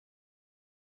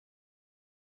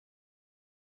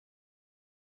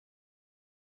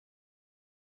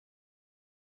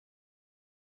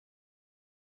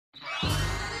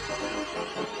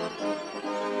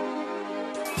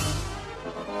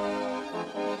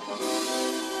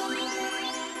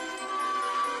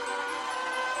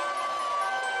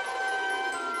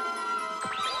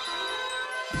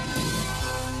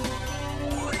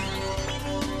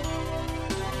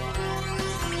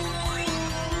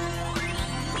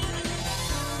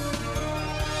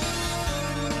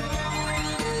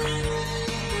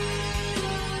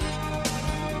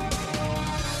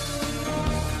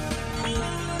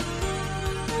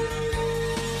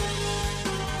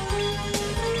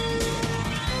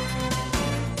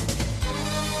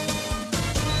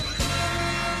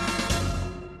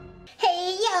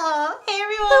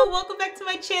Hello, welcome back to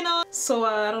my channel. So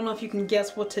I don't know if you can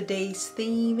guess what today's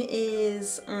theme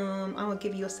is. I'm gonna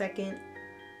give you a second.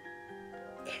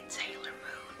 It's Sailor Moon.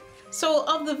 So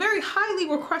of the very highly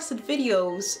requested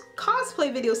videos,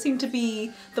 cosplay videos seem to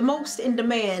be the most in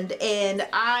demand, and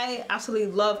I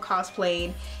absolutely love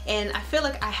cosplaying, and I feel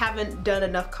like I haven't done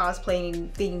enough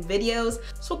cosplaying themed videos.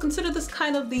 So consider this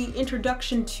kind of the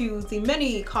introduction to the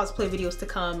many cosplay videos to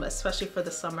come, especially for the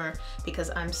summer,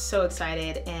 because I'm so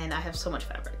excited and I have so much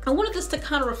fabric. I wanted this to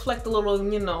kind of reflect a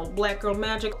little, you know, black girl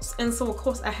magic, and so of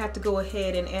course I had to go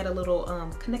ahead and add a little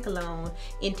connecalone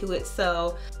into it.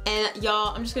 So, and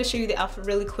y'all, I'm just gonna show you the outfit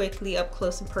really quickly up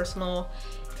close and personal.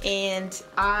 And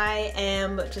I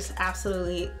am just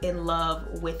absolutely in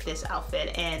love with this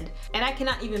outfit, and I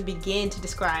cannot even begin to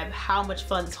describe how much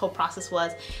fun this whole process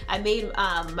was. I made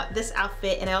this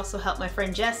outfit, and I also helped my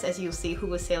friend Jess, as you'll see, who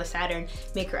was Sailor Saturn,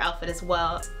 make her outfit as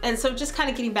well. And so just kind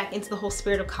of getting back into the whole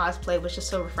spirit of cosplay was just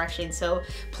so refreshing. So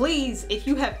please, if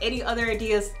you have any other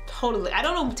ideas, totally. I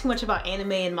don't know too much about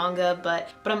anime and manga, but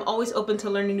I'm always open to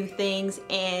learning new things,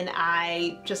 and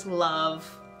I just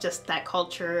love just that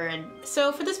culture. And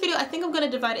so for this video, I think I'm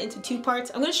gonna divide it into two parts.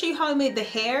 I'm gonna show you how I made the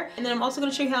hair, and then I'm also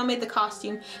gonna show you how I made the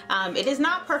costume. It is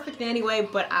not perfect in any way,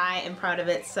 but I am proud of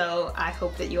it, so I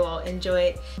hope that you all enjoy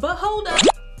it. But hold up,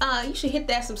 you should hit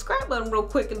that subscribe button real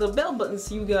quick and the bell button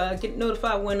so you get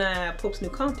notified when I post new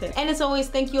content. And as always,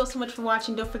 thank you all so much for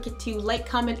watching. Don't forget to like,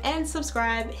 comment, and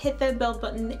subscribe. Hit that bell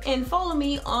button and follow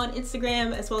me on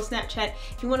Instagram as well as Snapchat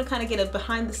if you want to kind of get a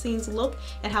behind the scenes look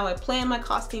at how I plan my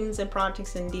costumes and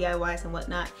projects and DIYs and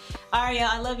whatnot. Alright y'all,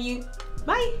 I love you.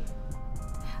 Bye!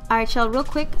 Alright y'all, real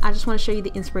quick, I just want to show you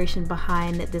the inspiration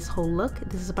behind this whole look.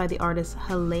 This is by the artist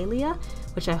Halalia,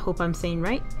 which I hope I'm saying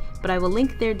right, but I will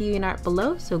link their DeviantArt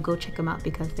below, so go check them out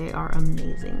because they are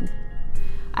amazing.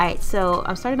 Alright, so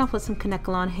I'm starting off with some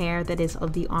Connecalon hair that is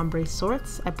of the ombre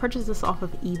sorts. I purchased this off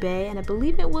of eBay, and I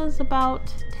believe it was about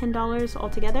 $10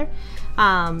 altogether.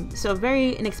 So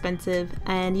very inexpensive,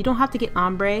 and you don't have to get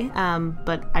ombre,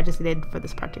 but I just did for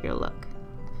this particular look.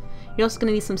 You're also going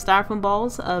to need some styrofoam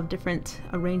balls of different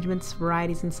arrangements,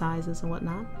 varieties, and sizes and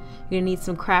whatnot. You're going to need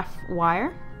some craft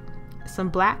wire, some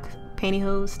black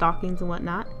pantyhose, stockings, and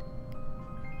whatnot.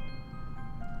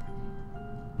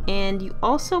 And you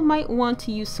also might want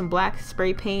to use some black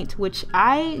spray paint, which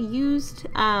I used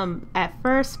at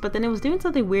first, but then it was doing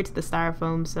something weird to the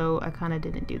styrofoam, so I kind of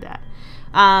didn't do that.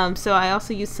 So I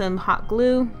also used some hot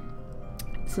glue,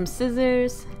 some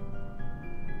scissors,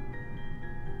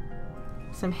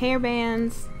 some hair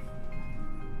bands,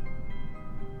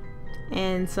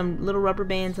 and some little rubber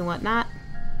bands and whatnot.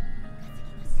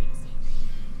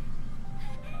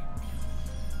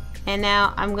 And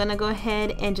now I'm gonna go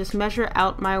ahead and just measure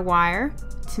out my wire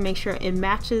to make sure it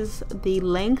matches the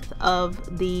length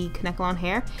of the Connecalon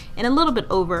hair and a little bit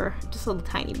over, just a little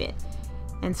tiny bit.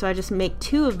 And so I just make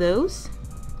 2 of those,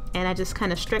 and I just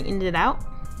kind of straightened it out.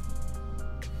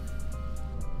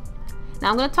 Now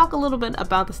I'm going to talk a little bit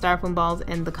about the styrofoam balls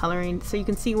and the coloring, so you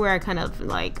can see where I kind of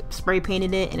like spray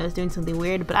painted it and it was doing something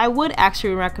weird, but I would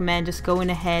actually recommend just going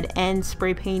ahead and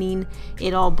spray painting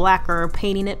it all black or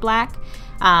painting it black,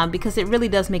 because it really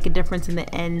does make a difference in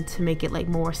the end to make it like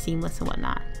more seamless and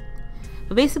whatnot.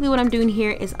 But basically what I'm doing here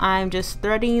is I'm just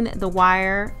threading the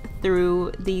wire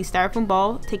through the styrofoam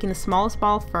ball, taking the smallest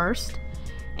ball first,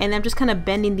 and I'm just kind of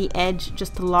bending the edge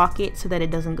just to lock it so that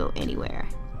it doesn't go anywhere.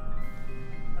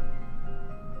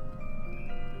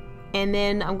 And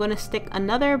then I'm going to stick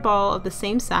another ball of the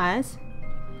same size,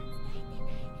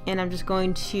 and I'm just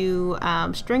going to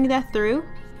string that through,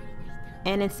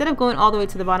 and instead of going all the way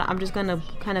to the bottom, I'm just going to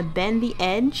kind of bend the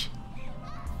edge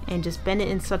and just bend it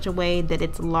in such a way that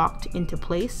it's locked into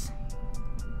place.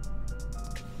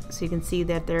 So you can see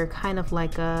that they're kind of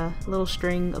like a little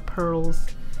string of pearls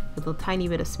with a tiny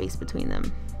bit of space between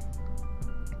them.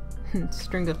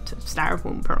 String of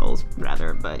styrofoam pearls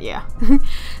rather, but yeah.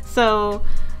 So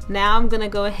now I'm gonna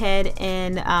go ahead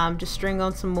and just string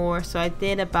on some more. So I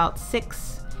did about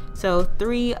 6, so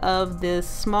 3 of the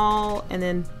small and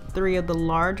then 3 of the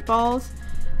large balls.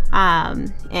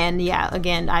 And yeah,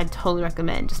 again, I totally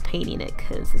recommend just painting it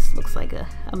because this looks like a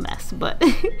mess, but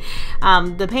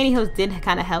the pantyhose did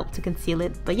kind of help to conceal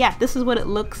it. But yeah, this is what it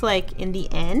looks like in the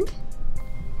end,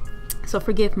 so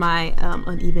forgive my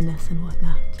unevenness and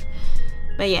whatnot.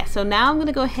 But yeah, so now I'm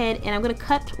gonna go ahead and I'm gonna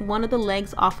cut one of the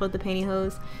legs off of the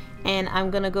pantyhose, and I'm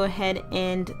gonna go ahead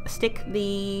and stick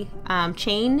the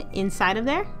chain inside of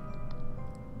there.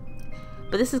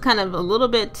 But this is kind of a little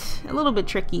bit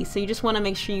tricky, so you just want to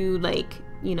make sure you, like,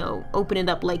 you know, open it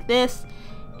up like this,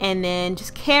 and then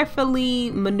just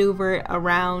carefully maneuver it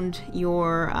around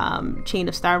your chain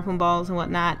of styrofoam balls and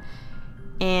whatnot.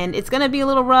 And it's gonna be a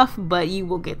little rough, but you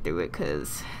will get through it,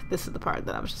 because this is the part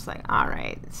that I was just like, all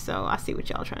right, so I see what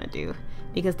y'all trying to do,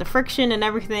 because the friction and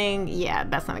everything, yeah,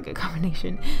 that's not a good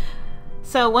combination.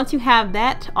 So once you have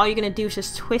that, all you're gonna do is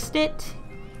just twist it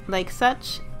like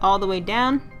such all the way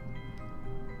down.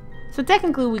 So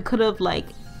technically we could have, like,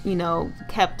 you know,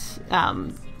 kept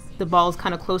the balls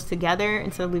kind of close together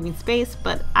instead of leaving space,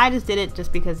 but I just did it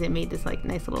just because it made this like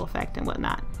nice little effect and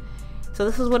whatnot. So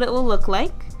this is what it will look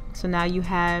like. So now you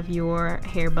have your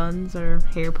hair buns or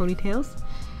hair ponytails.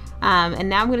 And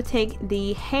now I'm going to take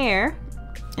the hair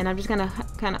and I'm just going to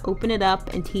kind of open it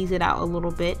up and tease it out a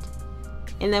little bit.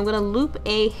 And then I'm going to loop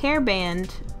a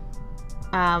hairband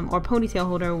or ponytail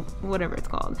holder, whatever it's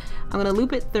called. I'm going to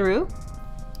loop it through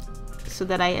so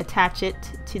that I attach it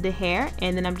to the hair.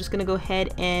 And then I'm just going to go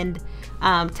ahead and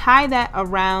tie that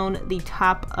around the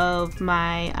top of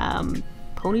my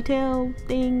ponytail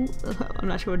thing. I'm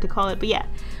not sure what to call it, but yeah,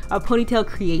 a ponytail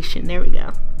creation. There we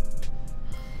go.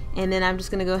 And then I'm just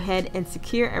gonna go ahead and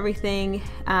secure everything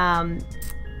and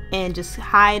just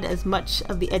hide as much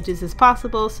of the edges as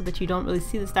possible so that you don't really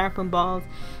see the styrofoam balls.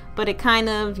 But it kind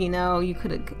of, you know, you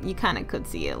kind of could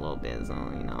see it a little bit, so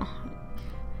you know,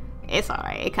 it's all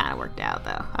right. It kind of worked out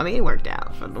though. I mean, it worked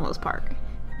out for the most part.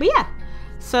 But yeah.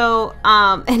 So,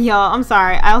 and y'all, I'm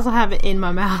sorry, I also have it in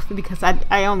my mouth because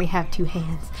I only have 2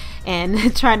 hands,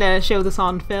 and trying to show this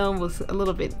on film was a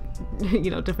little bit, you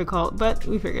know, difficult, but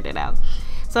we figured it out.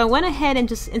 So I went ahead and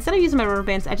just, instead of using my rubber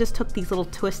bands, I just took these little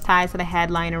twist ties that I had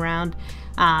lying around,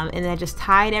 and then I just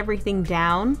tied everything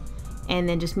down, and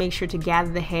then just make sure to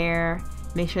gather the hair,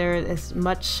 make sure as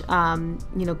much,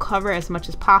 you know, cover as much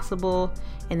as possible,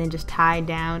 and then just tie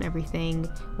down everything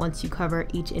once you cover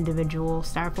each individual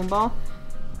styrofoam ball.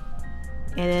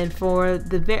 And then for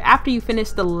the after you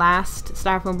finish the last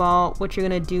styrofoam ball, what you're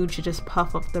gonna do to just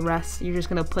puff up the rest, you're just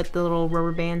gonna put the little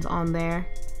rubber bands on there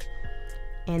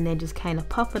and then just kind of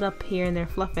puff it up here and there,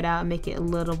 fluff it out and make it a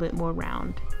little bit more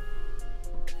round.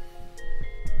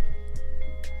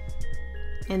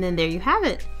 And then there you have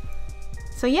it.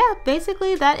 So yeah,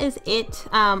 basically that is it.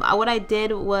 What I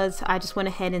did was I just went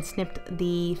ahead and snipped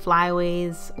the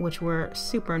flyaways, which were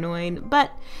super annoying,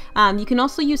 but you can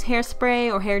also use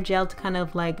hairspray or hair gel to kind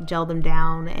of like gel them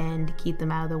down and keep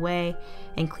them out of the way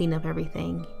and clean up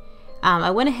everything.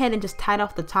 I went ahead and just tied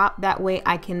off the top, that way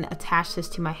I can attach this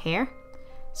to my hair.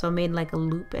 So I made like a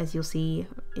loop, as you'll see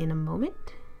in a moment.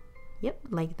 Yep,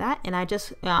 like that. And I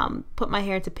just put my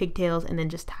hair into pigtails and then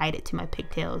just tied it to my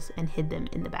pigtails and hid them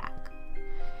in the back.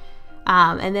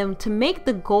 And then to make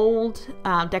the gold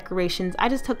decorations, I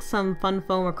just took some fun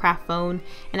foam or craft foam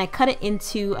and I cut it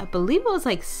into, I believe it was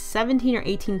like 17 or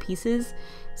 18 pieces.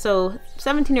 So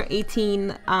 17 or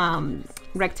 18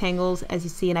 rectangles, as you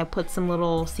see, and I put some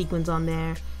little sequins on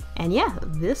there. And yeah,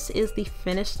 this is the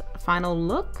finished final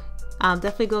look.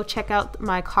 Definitely go check out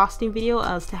my costume video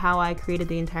as to how I created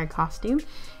the entire costume.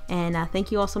 And thank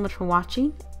you all so much for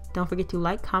watching. Don't forget to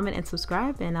like, comment, and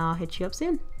subscribe, and I'll hit you up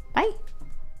soon. Bye!